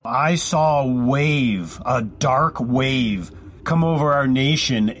I saw a dark wave come over our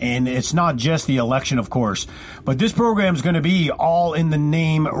nation, and it's not just the election, of course, but this program is going to be all in the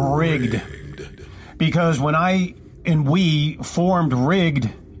name rigged. Because when we formed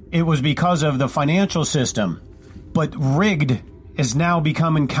Rigged, it was because of the financial system. But rigged is now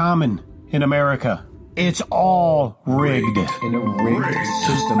becoming common in America. It's all rigged. In a rigged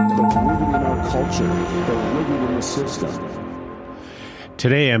system, they're rigging in our culture. They're rigging in the system.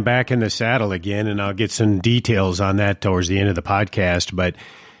 Today, I'm back in the saddle again, and I'll get some details on that towards the end of the podcast. But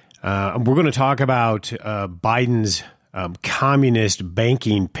we're going to talk about Biden's communist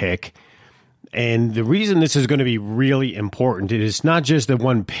banking pick. And the reason this is going to be really important is not just the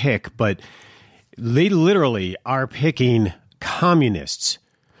one pick, but they literally are picking communists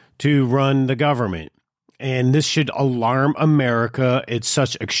to run the government. And this should alarm America at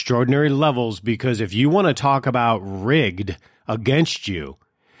such extraordinary levels, because if you want to talk about rigged against you,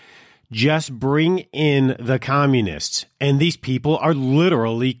 just bring in the communists. And these people are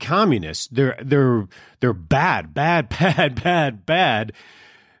literally communists. They're bad.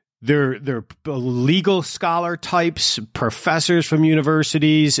 They're legal scholar types, professors from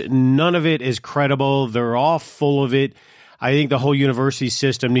universities. None of it is credible. They're all full of it. I think the whole university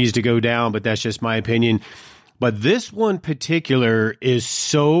system needs to go down, but that's just my opinion. But this one particular is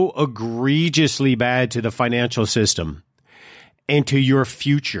so egregiously bad to the financial system and to your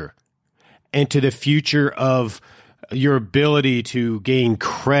future and to the future of your ability to gain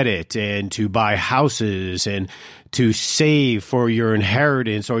credit and to buy houses and to save for your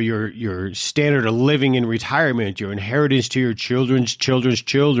inheritance or your standard of living in retirement, your inheritance to your children's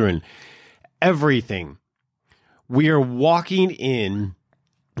children, everything. We are walking in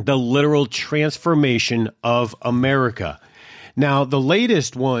the literal transformation of America. Now, the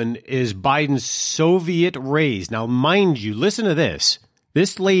latest one is Biden's Soviet raised. Now, mind you, listen to this.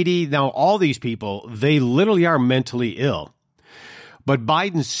 This lady, now all these people, they literally are mentally ill. But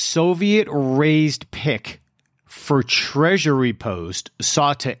Biden's Soviet raised pick for Treasury post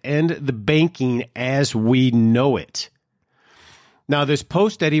sought to end the banking as we know it. Now, this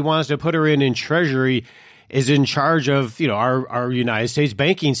post that he wants to put her in Treasury is in charge of, our United States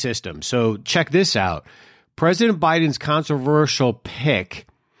banking system. So check this out. President Biden's controversial pick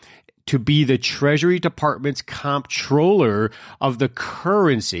to be the Treasury Department's comptroller of the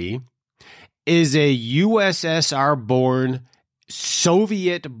currency is a USSR-born,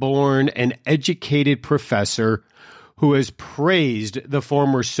 Soviet-born, and educated professor who has praised the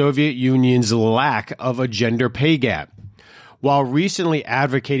former Soviet Union's lack of a gender pay gap, while recently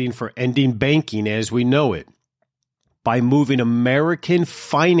advocating for ending banking as we know it by moving American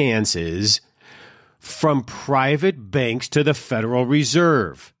finances from private banks to the Federal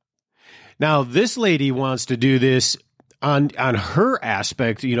Reserve. Now, this lady wants to do this on her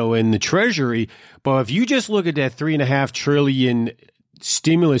aspect, in the Treasury, but if you just look at that $3.5 trillion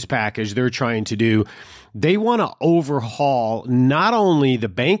stimulus package they're trying to do, they want to overhaul not only the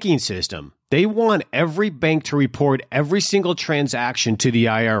banking system, they want every bank to report every single transaction to the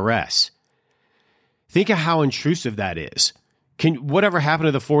IRS. Think of how intrusive that is. Whatever happened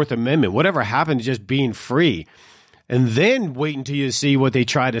to the Fourth Amendment? Whatever happened to just being free? And then wait until you see what they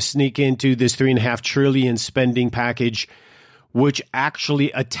try to sneak into this $3.5 trillion spending package, which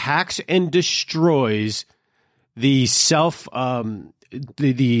actually attacks and destroys the self-employed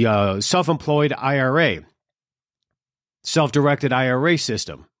IRA, self-directed IRA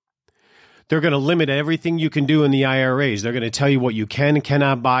system. They're going to limit everything you can do in the IRAs. They're going to tell you what you can and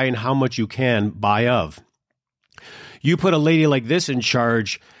cannot buy and how much you can buy of. You put a lady like this in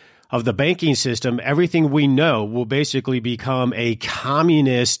charge of the banking system, everything we know will basically become a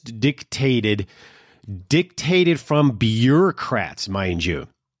communist dictated from bureaucrats, mind you.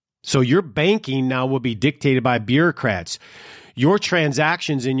 So your banking now will be dictated by bureaucrats. Your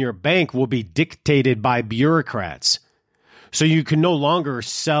transactions in your bank will be dictated by bureaucrats. So you can no longer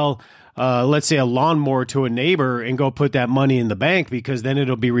sell let's say a lawnmower to a neighbor and go put that money in the bank, because then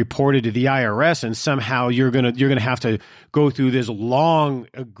it'll be reported to the IRS, and somehow you're gonna have to go through this long,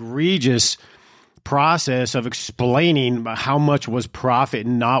 egregious process of explaining how much was profit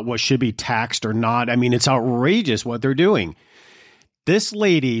and not what should be taxed or not. I mean, it's outrageous what they're doing. This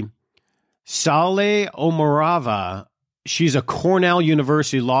lady, Saleh Omarova, she's a Cornell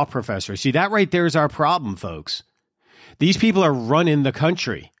University law professor. See, that right there is our problem, folks. These people are running the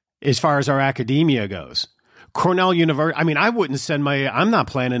country as far as our academia goes. Cornell University, I'm not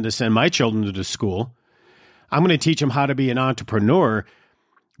planning to send my children to school. I'm going to teach them how to be an entrepreneur,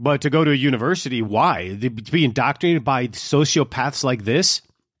 but to go to a university, why? To be indoctrinated by sociopaths like this?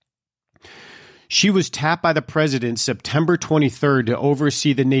 She was tapped by the president September 23rd to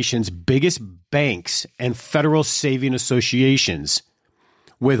oversee the nation's biggest banks and federal saving associations,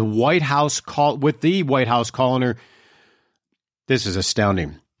 with the White House calling her, this is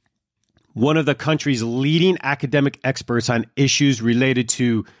astounding, one of the country's leading academic experts on issues related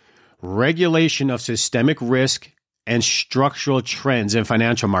to regulation of systemic risk and structural trends in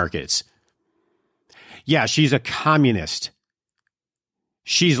financial markets. Yeah, she's a communist.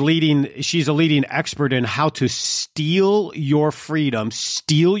 She's a leading expert in how to steal your freedom,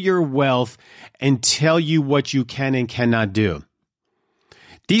 steal your wealth, and tell you what you can and cannot do.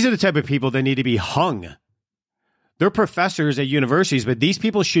 These are the type of people that need to be hung. They're professors at universities, but these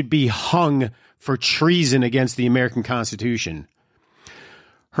people should be hung for treason against the American Constitution.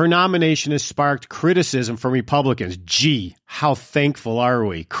 Her nomination has sparked criticism from Republicans. Gee, how thankful are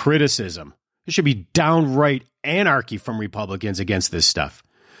we? Criticism. There should be downright anarchy from Republicans against this stuff,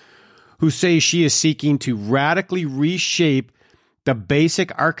 who say she is seeking to radically reshape the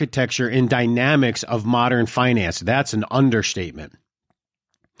basic architecture and dynamics of modern finance. That's an understatement.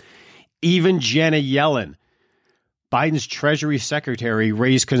 Even Janet Yellen, Biden's Treasury Secretary,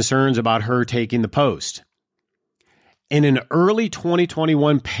 raised concerns about her taking the post. In an early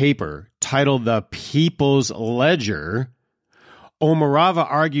 2021 paper titled The People's Ledger, Omarova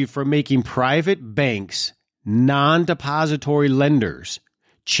argued for making private banks non-depository lenders,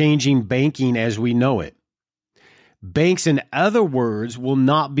 changing banking as we know it. Banks, in other words, will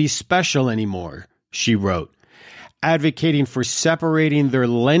not be special anymore, she wrote, advocating for separating their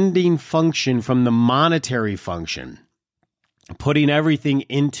lending function from the monetary function, putting everything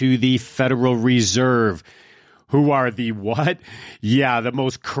into the Federal Reserve, who are the what? Yeah, the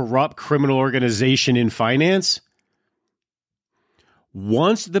most corrupt criminal organization in finance.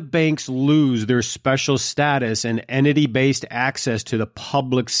 Once the banks lose their special status and entity-based access to the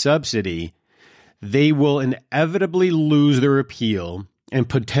public subsidy, they will inevitably lose their appeal, and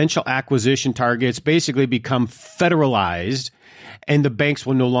potential acquisition targets basically become federalized, and the banks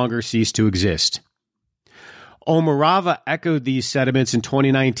will no longer cease to exist. Omarova echoed these sentiments in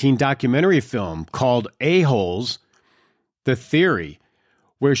 2019 documentary film called A-Holes, The Theory,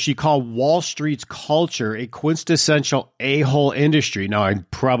 where she called Wall Street's culture a quintessential a-hole industry. Now, I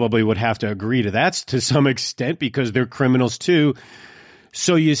probably would have to agree to that to some extent because they're criminals too.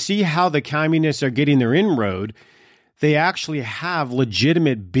 So you see how the communists are getting their inroad. They actually have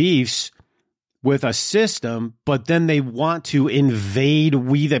legitimate beefs with a system, but then they want to invade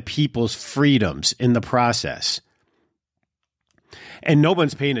we the people's freedoms in the process. And no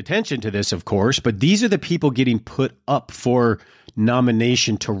one's paying attention to this, of course, but these are the people getting put up for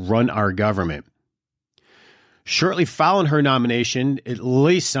nomination to run our government. Shortly following her nomination, at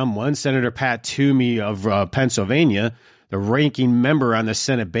least someone, Senator Pat Toomey of Pennsylvania, the ranking member on the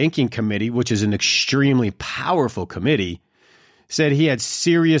Senate Banking Committee, which is an extremely powerful committee, said he had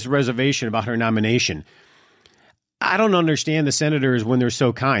serious reservation about her nomination. I don't understand the senators when they're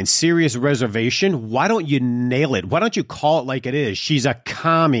so kind. Serious reservation? Why don't you nail it? Why don't you call it like it is? She's a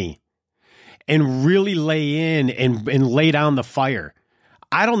commie. And really lay in and lay down the fire.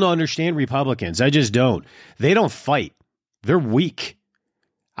 I don't understand Republicans. I just don't. They don't fight. They're weak.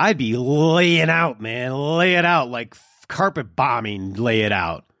 I'd be laying out, man. Lay it out like carpet bombing, lay it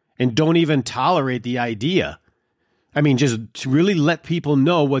out. And don't even tolerate the idea. I mean, just to really let people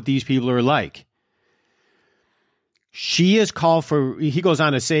know what these people are like. She has called for, he goes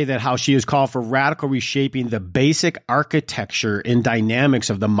on to say that how she has called for radical reshaping the basic architecture and dynamics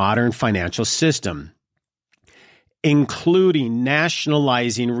of the modern financial system, including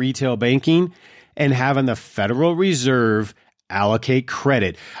nationalizing retail banking and having the Federal Reserve allocate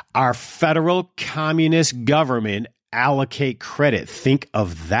credit. Our federal communist government allocate credit. Think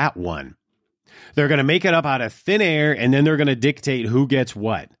of that one. They're going to make it up out of thin air, and then they're going to dictate who gets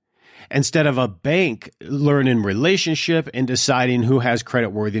what. Instead of a bank learning relationship and deciding who has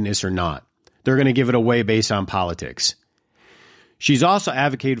creditworthiness or not. They're going to give it away based on politics. She's also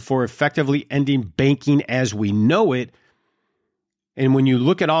advocated for effectively ending banking as we know it. And when you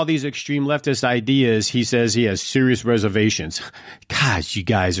look at all these extreme leftist ideas, he says he has serious reservations. Gosh, you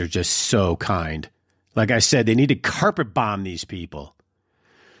guys are just so kind. Like I said, they need to carpet bomb these people.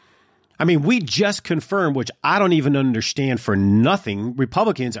 I mean, we just confirmed, which I don't even understand for nothing.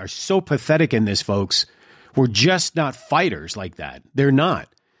 Republicans are so pathetic in this, folks. We're just not fighters like that. They're not.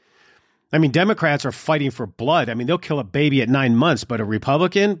 I mean, Democrats are fighting for blood. I mean, they'll kill a baby at 9 months, but a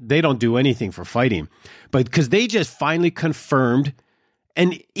Republican, they don't do anything for fighting. But because they just finally confirmed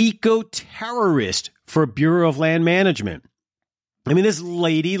an eco-terrorist for Bureau of Land Management. I mean, this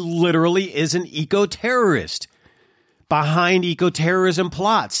lady literally is an eco-terrorist behind eco-terrorism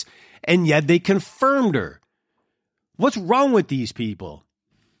plots. and yet they confirmed her. What's wrong with these people?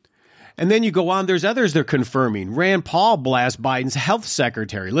 And then you go on, there's others they're confirming. Rand Paul blasts Biden's health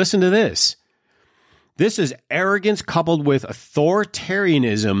secretary. Listen to this. This is arrogance coupled with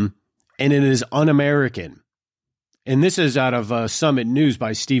authoritarianism, and it is un-American. And this is out of Summit News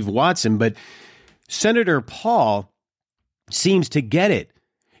by Steve Watson, but Senator Paul seems to get it.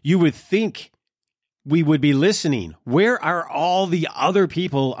 You would think we would be listening. Where are all the other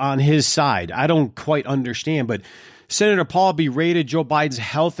people on his side? I don't quite understand, but Senator Paul berated Joe Biden's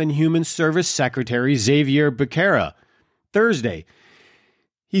Health and Human Service Secretary, Xavier Becerra, Thursday.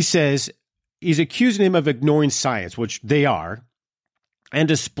 He says he's accusing him of ignoring science, which they are, and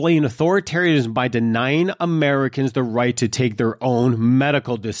displaying authoritarianism by denying Americans the right to take their own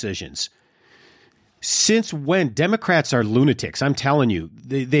medical decisions. Since when? Democrats are lunatics. I'm telling you,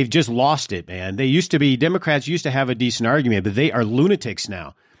 they've just lost it, man. Democrats used to have a decent argument, but they are lunatics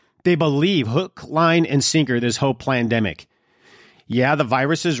now. They believe hook, line, and sinker this whole pandemic. Yeah, the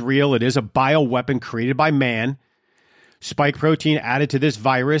virus is real. It is a bioweapon created by man. Spike protein added to this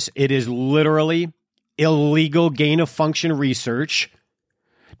virus. It is literally illegal gain-of-function research.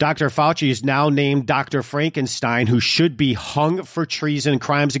 Dr. Fauci is now named Dr. Frankenstein, who should be hung for treason,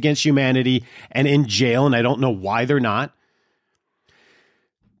 crimes against humanity, and in jail, and I don't know why they're not.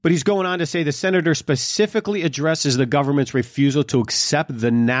 But he's going on to say the senator specifically addresses the government's refusal to accept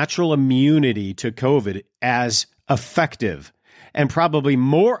the natural immunity to COVID as effective, and probably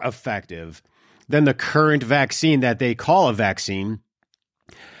more effective than the current vaccine that they call a vaccine,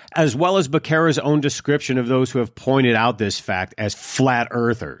 as well as Becerra's own description of those who have pointed out this fact as flat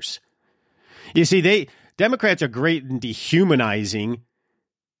earthers. You see, Democrats are great in dehumanizing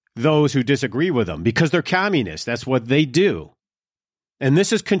those who disagree with them because they're communists. That's what they do. And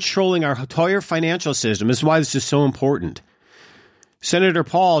this is controlling our entire financial system. This is why this is so important. Senator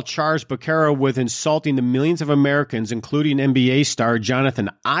Paul charged Becerra with insulting the millions of Americans, including NBA star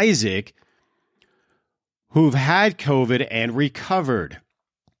Jonathan Isaac, who've had COVID and recovered.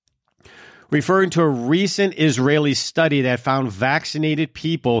 Referring to a recent Israeli study that found vaccinated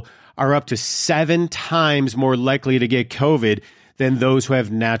people are up to 7 times more likely to get COVID than those who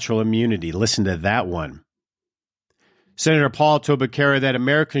have natural immunity. Listen to that one. Senator Paul told Becerra that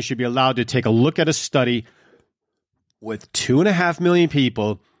Americans should be allowed to take a look at a study with 2.5 million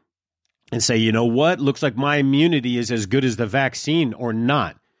people and say, you know what? Looks like my immunity is as good as the vaccine or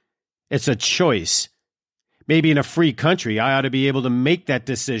not. It's a choice. Maybe in a free country, I ought to be able to make that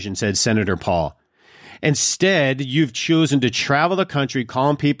decision, said Senator Paul. Instead, you've chosen to travel the country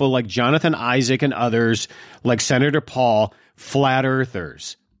calling people like Jonathan Isaac and others like Senator Paul flat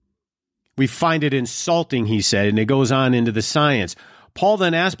earthers. We find it insulting, he said, and it goes on into the science. Paul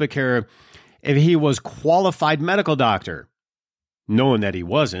then asked Becerra if he was qualified medical doctor, knowing that he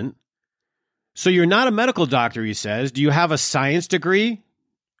wasn't. So you're not a medical doctor, he says. Do you have a science degree?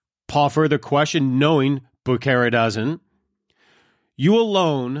 Paul further questioned, knowing Becerra doesn't. You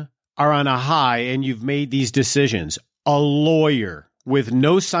alone are on a high and you've made these decisions. A lawyer with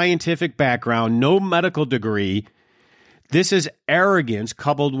no scientific background, no medical degree. This is arrogance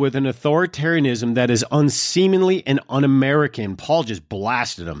coupled with an authoritarianism that is unseemly and un-American. Paul just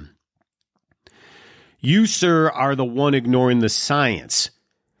blasted him. You, sir, are the one ignoring the science.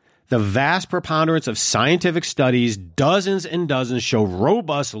 The vast preponderance of scientific studies, dozens and dozens, show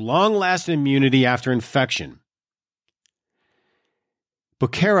robust, long-lasting immunity after infection.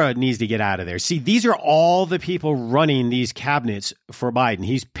 Becerra needs to get out of there. See, these are all the people running these cabinets for Biden.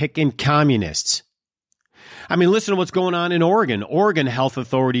 He's picking communists. I mean, listen to what's going on in Oregon. Oregon health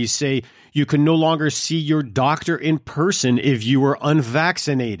authorities say you can no longer see your doctor in person if you were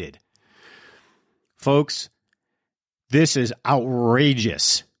unvaccinated. Folks, this is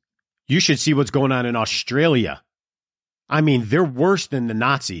outrageous. You should see what's going on in Australia. I mean, they're worse than the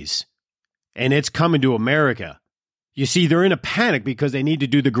Nazis, and it's coming to America. You see, they're in a panic because they need to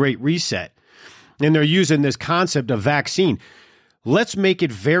do the Great Reset, and they're using this concept of vaccine. Let's make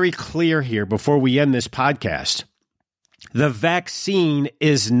it very clear here before we end this podcast. The vaccine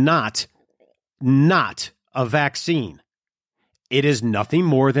is not a vaccine. It is nothing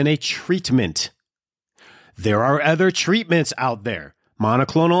more than a treatment. There are other treatments out there.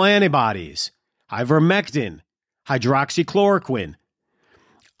 Monoclonal antibodies, ivermectin, hydroxychloroquine.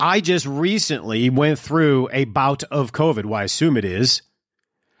 I just recently went through a bout of COVID. Well, I assume it is.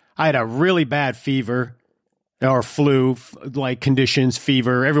 I had a really bad fever or flu-like conditions,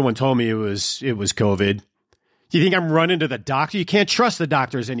 fever. Everyone told me it was COVID. Do you think I'm running to the doctor? You can't trust the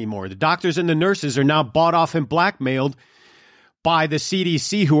doctors anymore. The doctors and the nurses are now bought off and blackmailed by the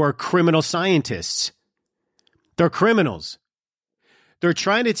CDC, who are criminal scientists. They're criminals. They're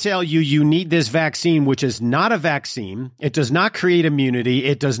trying to tell you you need this vaccine, which is not a vaccine. It does not create immunity.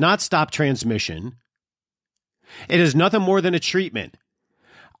 It does not stop transmission. It is nothing more than a treatment.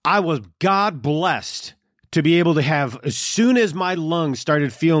 I was God blessed to be able to have, as soon as my lungs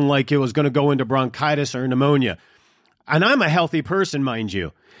started feeling like it was going to go into bronchitis or pneumonia, and I'm a healthy person, mind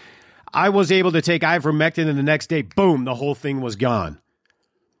you, I was able to take ivermectin, and the next day, boom, the whole thing was gone.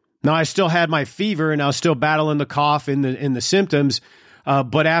 Now, I still had my fever, and I was still battling the cough and the symptoms,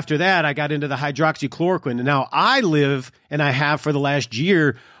 but after that, I got into the hydroxychloroquine. And now I live, and I have for the last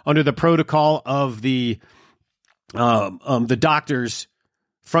year, under the protocol of the doctors,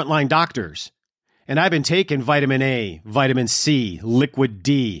 frontline doctors. And I've been taking vitamin A, vitamin C, liquid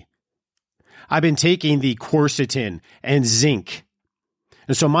D. I've been taking the quercetin and zinc.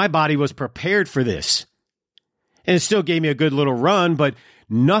 And so my body was prepared for this. And it still gave me a good little run, but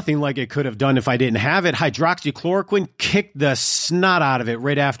nothing like it could have done if I didn't have it. Hydroxychloroquine kicked the snot out of it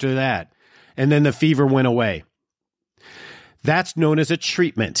right after that. And then the fever went away. That's known as a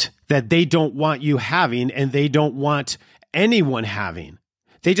treatment that they don't want you having, and they don't want anyone having.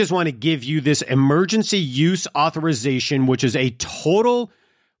 They just want to give you this emergency use authorization, which is a total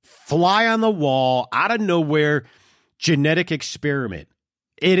fly on the wall, out of nowhere genetic experiment.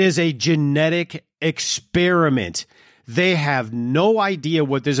 It is a genetic experiment. They have no idea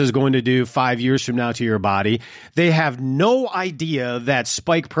what this is going to do 5 years from now to your body. They have no idea that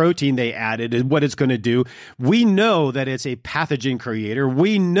spike protein they added and what it's going to do. We know that it's a pathogen creator.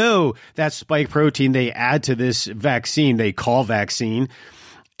 We know that spike protein they add to this vaccine, they call vaccine,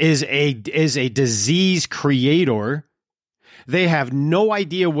 is a disease creator. They have no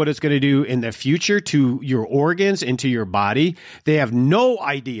idea what it's going to do in the future to your organs, into your body. They have no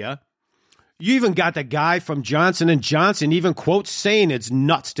idea. You even got the guy from Johnson & Johnson even quotes saying it's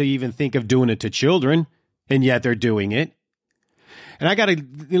nuts to even think of doing it to children, and yet they're doing it. And I got to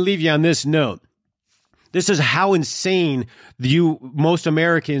leave you on this note. This is how insane most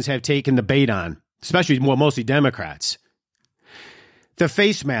Americans have taken the bait on, especially, well, mostly Democrats. The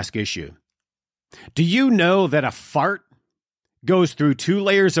face mask issue. Do you know that a fart goes through 2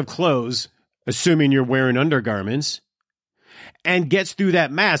 layers of clothes, assuming you're wearing undergarments, and gets through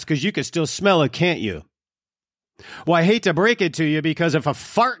that mask because you can still smell it, can't you? Well, I hate to break it to you, because if a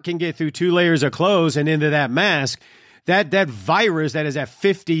fart can get through 2 layers of clothes and into that mask, that virus that is at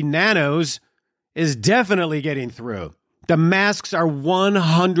 50 nanos is definitely getting through. The masks are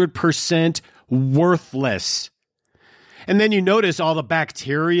 100% worthless. And then you notice all the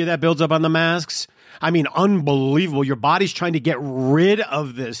bacteria that builds up on the masks. I mean, unbelievable. Your body's trying to get rid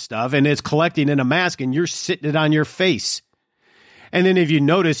of this stuff, and it's collecting in a mask, and you're sitting it on your face. And then if you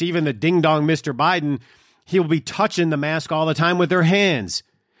notice, even the ding-dong Mr. Biden, he'll be touching the mask all the time with their hands.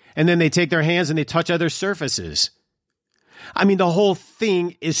 And then they take their hands and they touch other surfaces. I mean, the whole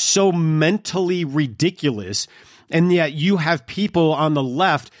thing is so mentally ridiculous. And yet you have people on the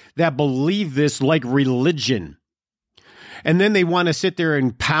left that believe this like religion. And then they want to sit there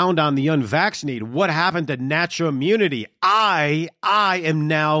and pound on the unvaccinated. What happened to natural immunity? I am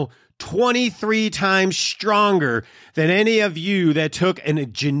now 23 times stronger than any of you that took a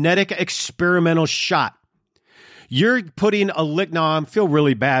genetic experimental shot. You're putting now I feel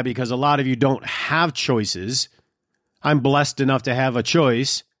really bad because a lot of you don't have choices. I'm blessed enough to have a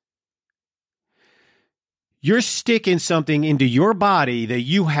choice. You're sticking something into your body that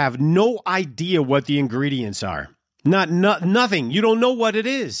you have no idea what the ingredients are. Nothing. You don't know what it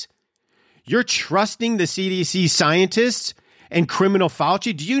is. You're trusting the CDC scientists and criminal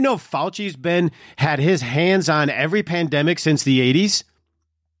Fauci. Do you know Fauci's had his hands on every pandemic since the 80s?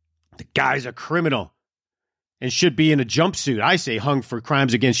 The guy's a criminal and should be in a jumpsuit. I say hung for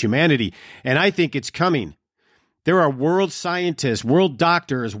crimes against humanity. And I think it's coming. There are world scientists, world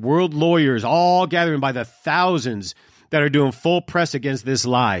doctors, world lawyers, all gathering by the thousands that are doing full press against this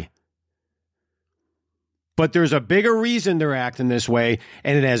lie. But there's a bigger reason they're acting this way,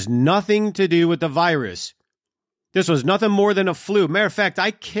 and it has nothing to do with the virus. This was nothing more than a flu. Matter of fact,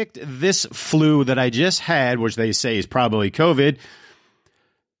 I kicked this flu that I just had, which they say is probably COVID,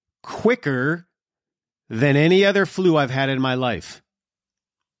 quicker than any other flu I've had in my life.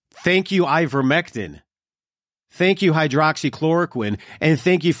 Thank you, ivermectin. Thank you, hydroxychloroquine. And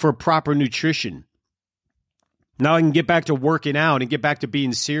thank you for proper nutrition. Now I can get back to working out and get back to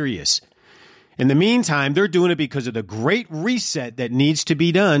being serious. In the meantime, they're doing it because of the great reset that needs to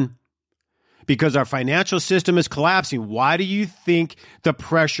be done. Because our financial system is collapsing. Why do you think the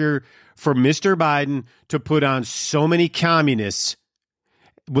pressure for Mr. Biden to put on so many communists,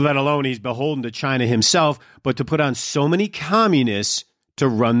 let alone he's beholden to China himself, but to put on so many communists to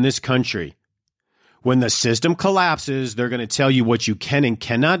run this country? When the system collapses, they're going to tell you what you can and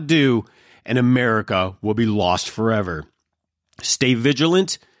cannot do, and America will be lost forever. Stay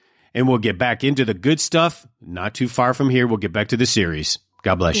vigilant, and we'll get back into the good stuff. Not too far from here, we'll get back to the series.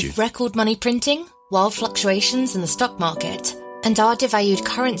 God bless you. With record money printing, wild fluctuations in the stock market, and our devalued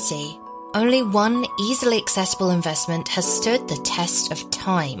currency, only one easily accessible investment has stood the test of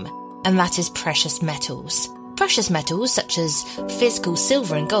time, and that is precious metals. Precious metals, such as physical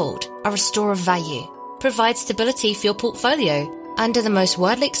silver and gold, are a store of value, provide stability for your portfolio, and are the most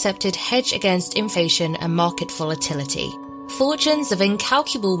widely accepted hedge against inflation and market volatility. Fortunes of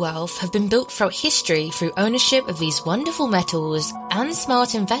incalculable wealth have been built throughout history through ownership of these wonderful metals, and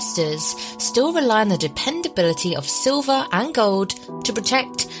smart investors still rely on the dependability of silver and gold to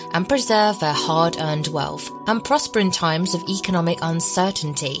protect and preserve their hard-earned wealth and prosper in times of economic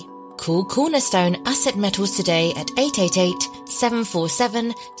uncertainty. Call Cornerstone Asset Metals today at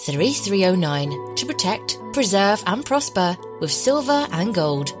 888-747-3309 to protect, preserve and prosper with silver and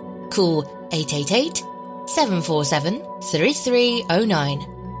gold. Call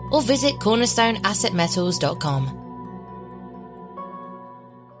 888-747-3309 or visit cornerstoneassetmetals.com.